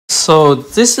So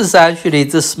this is actually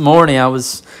this morning.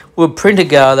 We praying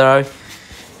together.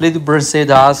 Little bird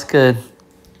said, "Ask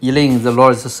Elaine." The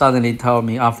Lord suddenly told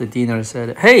me after dinner,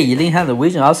 said, "Hey, Elaine had a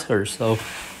vision. Ask her." So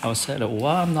I said, "Well,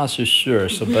 I'm not so sure."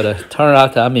 So, but turned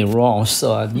out I'm wrong.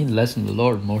 So I need to listen to the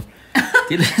Lord more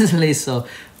diligently. So,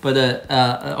 but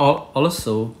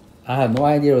also I have no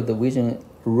idea what the vision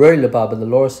really about. But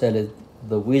the Lord said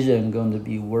the vision going to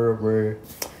be very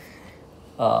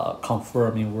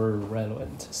confirming, very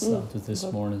relevant. So to this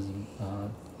morning's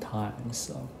time.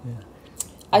 So yeah.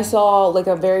 I saw like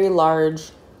a very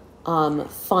large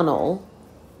funnel,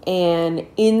 and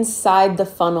inside the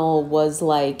funnel was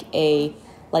like a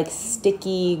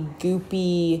sticky,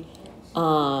 goopy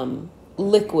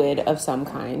liquid of some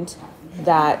kind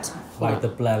that Like the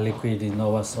black liquid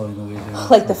Noah saw in the vision.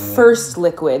 like the first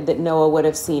liquid that Noah would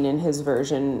have seen in his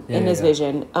vision.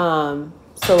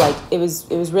 So like it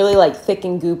was really like thick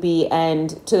and goopy, and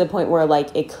to the point where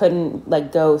like it couldn't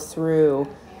like go through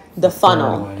the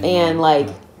funnel. And like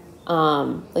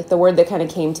the word that kind of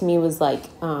came to me was like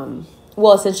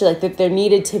essentially like that there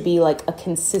needed to be like a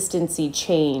consistency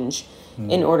change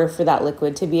in order for that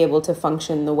liquid to be able to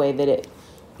function the way that it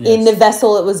in the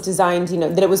vessel it was designed,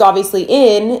 that it was obviously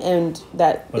in, and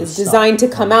that is designed to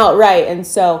come out, right? And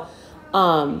so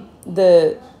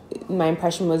my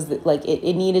impression was that like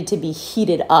it needed to be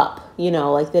heated up,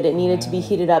 like that it needed to be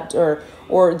heated up,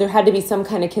 or there had to be some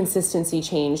kind of consistency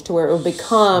change to where it would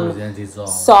become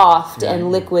soft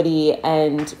and liquidy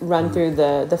and run through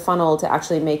the funnel to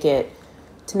actually make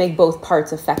both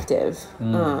parts effective.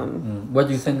 What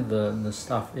do you think the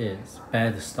stuff is?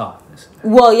 Bad stuff?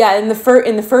 Well, yeah, in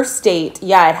the first state,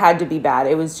 yeah, it had to be bad.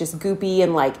 It was just goopy,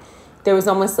 and like there was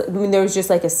there was just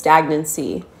like a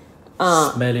stagnancy.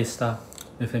 Smelly stuff.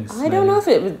 You think? I don't know if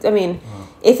it was. I mean,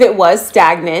 if it was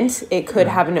stagnant, it could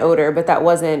have an odor, but that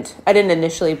wasn't. I didn't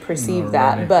initially perceive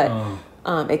that, but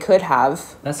it could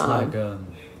have. That's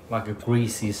like a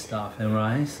greasy stuff,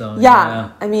 right? So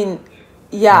yeah. I mean.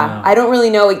 Yeah, I don't really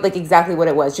know like exactly what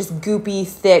it was. Just goopy,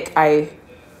 thick. I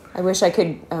wish I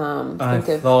could think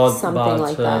of something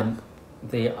like that.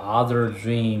 The other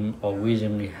dream or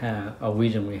vision we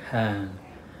had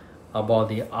about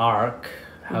the ark.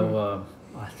 How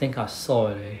I think I saw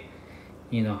it.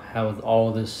 Have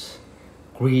all this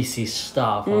greasy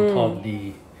stuff on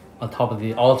top of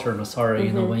the altar. Sorry,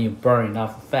 when you burn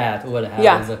enough fat, what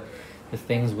happens? The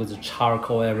things with the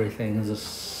charcoal, everything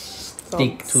just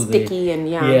sticky and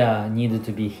needed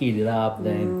to be heated up,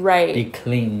 then be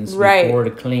cleansed. Before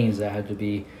the cleanse that had to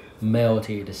be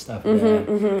melted stuff.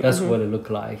 That's what it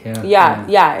looked like.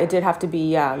 It did have to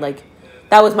be like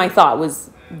that was my thought, was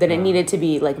that it needed to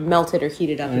be like melted or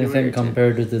heated up. I think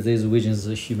compared to these visions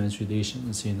of human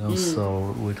traditions,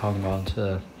 so we're talking about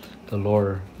the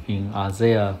Lord in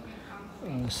Isaiah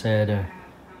said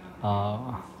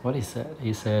what he said.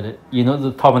 He said,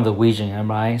 the top of the vision,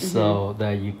 right? So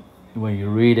that when you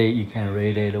read it, you can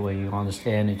read it. When you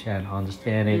understand it, you can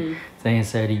understand it. Then he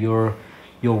said, "Your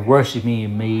worship me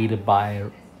made by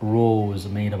rules,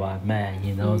 made by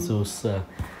man." Those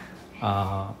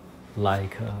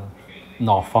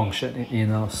not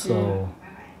functioning. So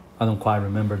I don't quite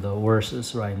remember the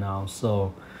verses right now.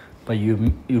 So, but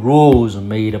rules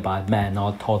made by man,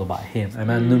 not taught by him. I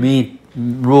mean, to me,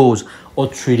 rules or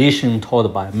tradition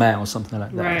taught by man or something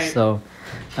like that. So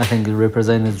I think it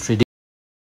represented tradition.